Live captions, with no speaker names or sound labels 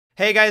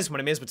Hey guys, my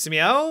name is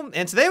Matsumiya,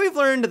 and today we've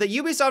learned that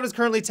Ubisoft is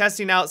currently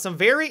testing out some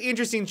very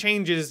interesting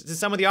changes to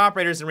some of the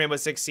operators in Rainbow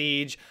Six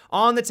Siege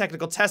on the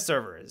technical test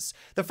servers.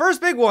 The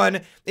first big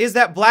one is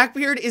that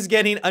Blackbeard is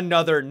getting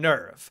another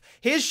nerf.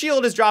 His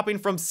shield is dropping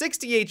from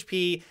 60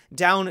 HP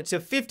down to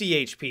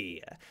 50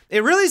 HP.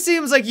 It really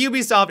seems like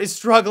Ubisoft is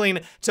struggling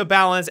to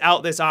balance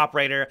out this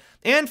operator,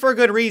 and for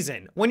good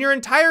reason. When your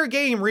entire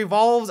game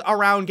revolves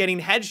around getting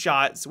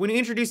headshots, when you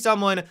introduce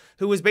someone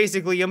who is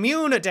basically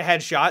immune to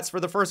headshots for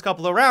the first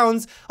couple of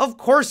rounds, of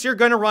course you're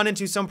gonna run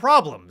into some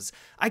problems.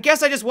 I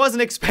guess I just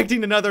wasn't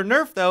expecting another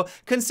nerf though,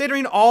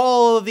 considering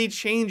all of the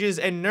changes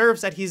and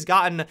nerfs that he's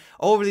gotten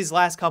over these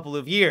last couple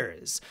of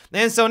years.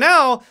 And so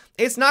now,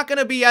 it's not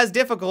gonna be as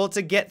difficult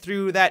to get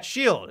through that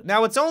shield.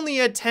 Now it's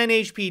only a 10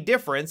 HP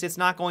difference, it's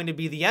not going to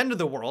be the end of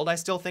the world. I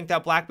still think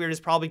that Blackbeard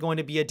is probably going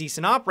to be a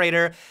decent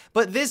operator,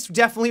 but this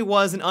definitely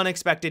was an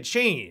unexpected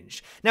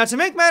change. Now to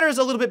make matters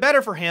a little bit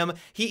better for him,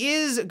 he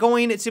is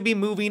going to be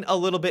moving a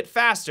little bit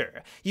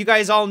faster. You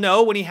guys all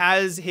know when he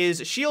has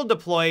his shield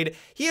deployed,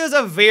 he is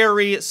a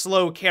very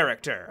slow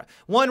character.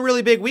 One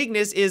really big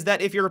weakness is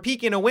that if you're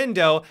peeking a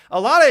window,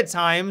 a lot of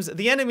times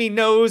the enemy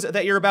knows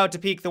that you're about to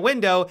peek the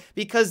window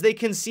because they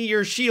can see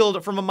your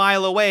shield from a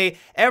mile away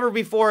ever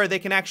before they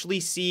can actually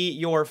see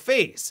your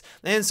face.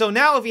 And so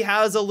now if he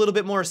has a little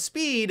bit more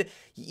speed,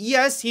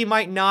 yes, he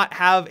might not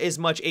have as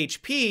much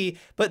HP,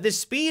 but the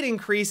speed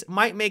increase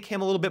might make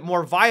him a little bit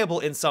more viable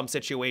in some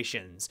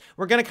situations.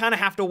 We're gonna kind of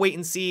have to wait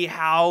and see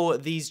how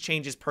these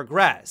changes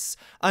progress.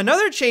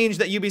 Another change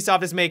that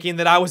Ubisoft is making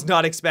that I was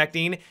not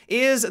expecting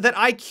is that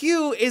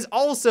IQ is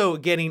also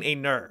getting a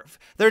nerf.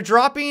 They're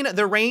dropping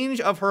the range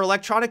of her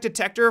electronic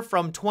detector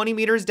from 20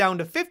 meters down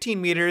to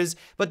 15 meters,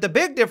 but the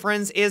big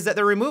difference is that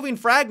they're removing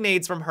frag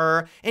nades from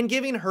her and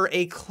giving her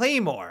a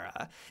claymore.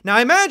 Now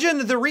I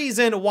imagine the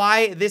reason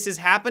why this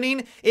is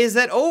happening is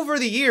that over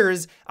the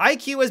years,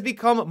 IQ has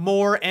become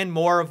more and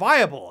more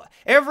viable.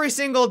 Every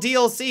single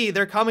DLC,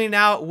 they're coming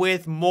out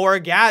with more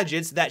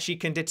gadgets that she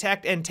can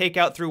detect and take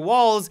out through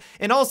walls,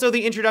 and also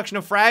the introduction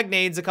of frag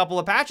nades a couple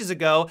of patches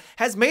ago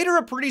has made her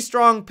a pretty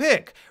strong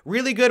pick.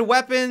 Really good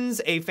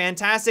weapons, a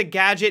fantastic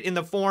gadget in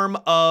the form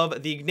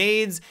of the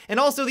nades,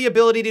 and also the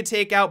ability to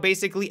take out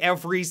basically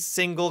every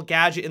single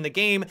gadget in the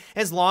game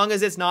as long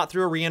as it's not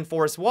through a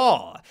reinforced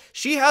wall.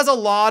 She has a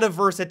lot of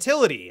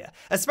versatility,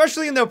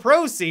 especially in the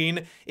pro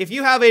scene. If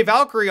you have a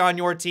Valkyrie on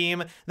your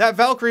team, that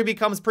Valkyrie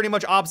becomes pretty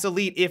much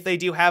obsolete if they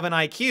do have an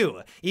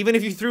IQ. Even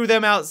if you threw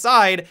them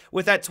outside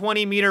with that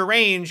 20-meter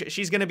range,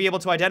 she's gonna be able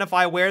to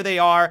identify where they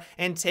are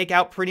and take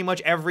out pretty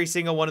much every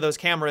single one of those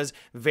cameras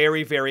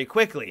very, very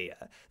quickly.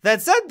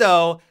 That said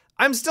though,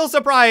 I'm still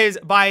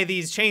surprised by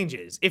these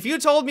changes. If you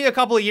told me a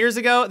couple of years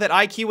ago that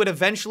IQ would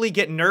eventually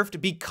get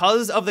nerfed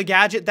because of the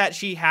gadget that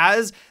she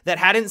has that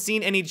hadn't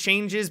seen any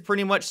changes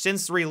pretty much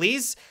since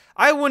release,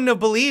 I wouldn't have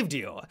believed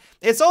you.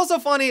 It's also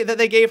funny that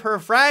they gave her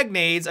frag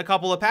nades a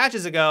couple of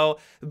patches ago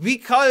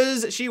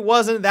because she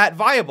wasn't that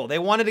viable. They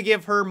wanted to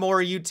give her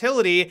more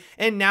utility,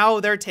 and now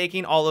they're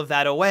taking all of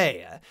that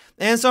away.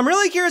 And so I'm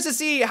really curious to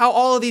see how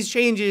all of these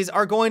changes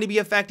are going to be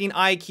affecting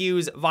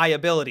IQ's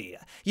viability.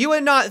 You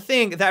would not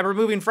think that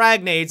removing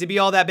frag nades would be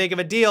all that big of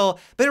a deal,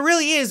 but it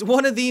really is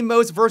one of the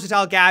most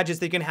versatile gadgets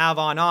that you can have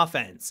on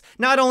offense.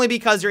 Not only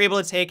because you're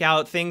able to take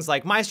out things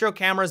like maestro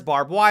cameras,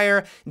 barbed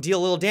wire, deal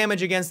a little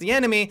damage against the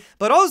enemy,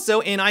 but also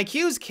in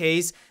IQ's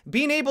case,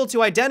 being able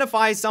to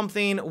identify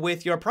something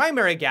with your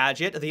primary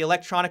gadget, the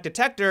electronic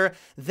detector,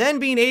 then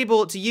being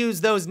able to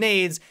use those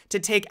nades to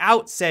take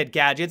out said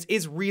gadgets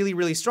is really,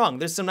 really strong.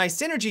 There's some nice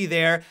synergy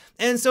there,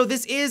 and so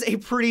this is a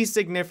pretty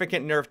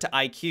significant nerf to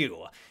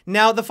IQ.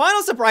 Now, the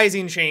final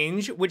surprising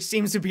change, which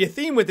seems to be a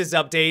theme with this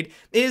update,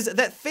 is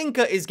that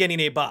Finka is getting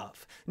a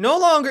buff. No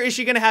longer is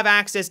she going to have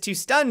access to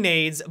stun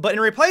nades, but in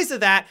replace of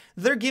that,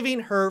 they're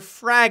giving her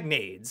frag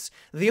nades.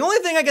 The only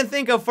thing I can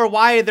think of for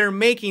why they're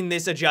making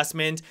this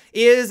adjustment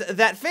is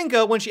that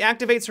Finka, when she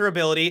activates her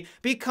ability,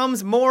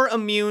 becomes more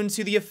immune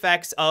to the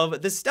effects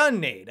of the stun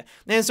nade.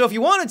 And so if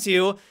you wanted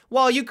to,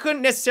 while you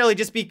couldn't necessarily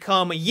just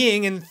become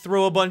Ying and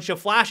throw a bunch of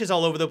flashes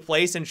all over the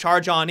place and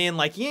charge on in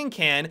like Ying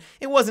can,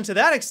 it wasn't to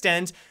that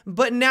extent,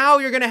 but now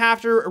you're going to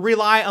have to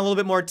rely on a little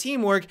bit more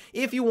teamwork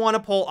if you want to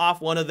pull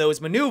off one of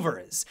those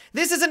maneuvers.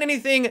 This isn't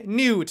anything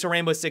new to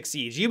Rainbow Six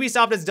Siege.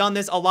 Ubisoft has done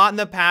this a lot in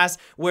the past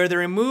where they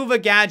remove a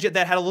gadget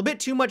that had a little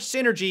bit too much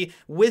synergy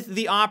with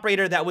the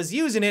operator that was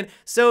using it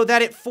so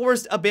that it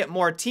forced a bit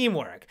more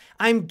teamwork.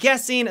 I'm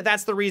guessing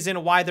that's the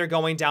reason why they're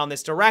going down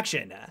this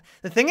direction.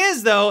 The thing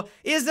is though,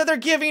 is that they're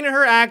giving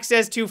her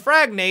access to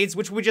frag nades,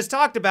 which we just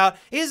talked about,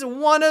 is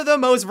one of the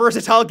most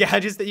versatile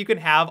gadgets that you can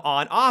have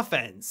on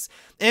offense.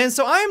 And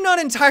so I'm not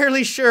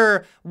entirely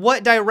sure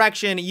what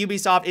direction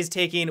Ubisoft is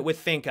taking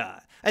with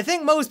Finka. I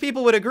think most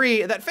people would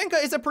agree that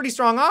Finka is a pretty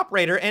strong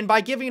operator, and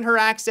by giving her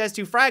access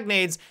to frag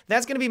nades,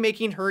 that's going to be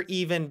making her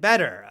even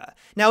better.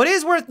 Now, it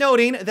is worth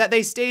noting that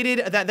they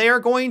stated that they are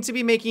going to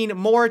be making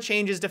more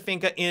changes to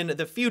Finka in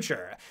the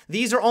future.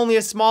 These are only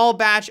a small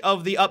batch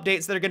of the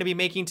updates that are going to be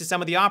making to some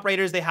of the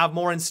operators. They have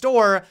more in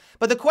store.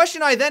 But the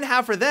question I then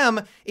have for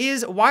them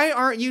is, why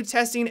aren't you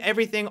testing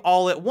everything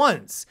all at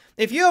once?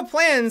 If you have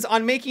plans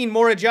on making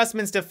more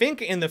adjustments to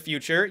Finka in the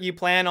future, you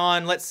plan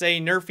on, let's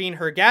say, nerfing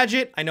her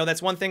gadget. I know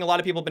that's one thing a lot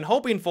of people have been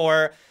hoping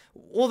for.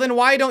 Well, then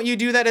why don't you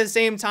do that at the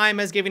same time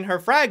as giving her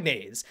frag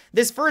nades?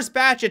 This first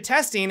batch of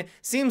testing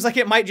seems like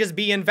it might just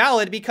be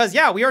invalid because,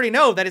 yeah, we already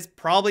know that it's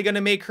probably going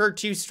to make her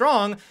too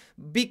strong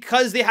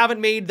because they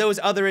haven't made those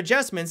other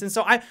adjustments. And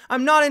so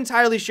I'm not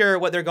entirely sure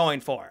what they're going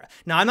for.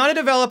 Now, I'm not a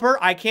developer.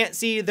 I can't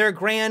see their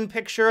grand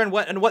picture and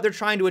what they're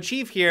trying to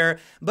achieve here,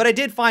 but I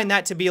did find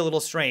that to be a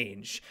little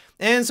strange.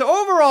 And so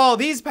overall,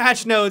 these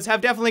patch notes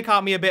have definitely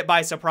caught me a bit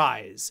by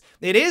surprise.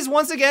 It is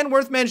once again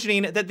worth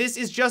mentioning that this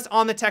is just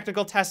on the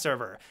technical test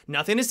server.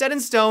 Nothing is set in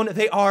stone.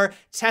 They are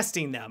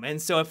testing them.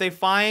 And so if they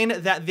find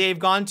that they've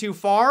gone too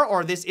far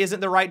or this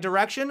isn't the right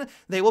direction,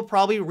 they will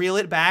probably reel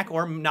it back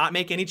or not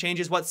make any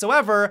changes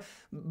whatsoever.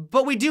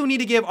 But we do need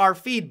to give our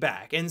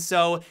feedback. And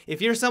so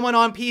if you're someone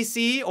on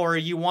PC or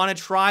you want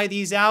to try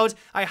these out,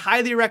 I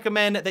highly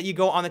recommend that you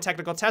go on the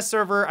technical test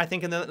server, I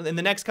think in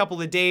the next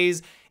couple of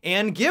days,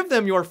 and give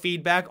them your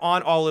feedback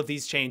on all of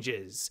these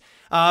changes.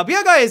 But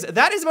yeah, guys,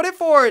 that is about it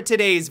for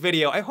today's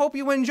video. I hope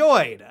you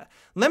enjoyed.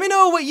 Let me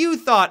know what you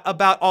thought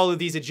about all of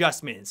these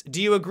adjustments.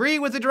 Do you agree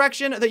with the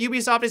direction that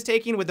Ubisoft is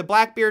taking with the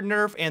Blackbeard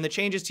nerf and the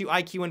changes to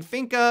IQ and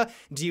Finka?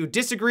 Do you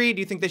disagree? Do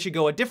you think they should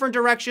go a different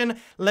direction?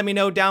 Let me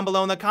know down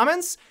below in the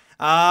comments.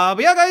 But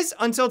yeah, guys,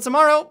 until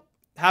tomorrow,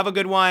 have a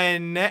good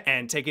one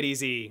and take it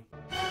easy.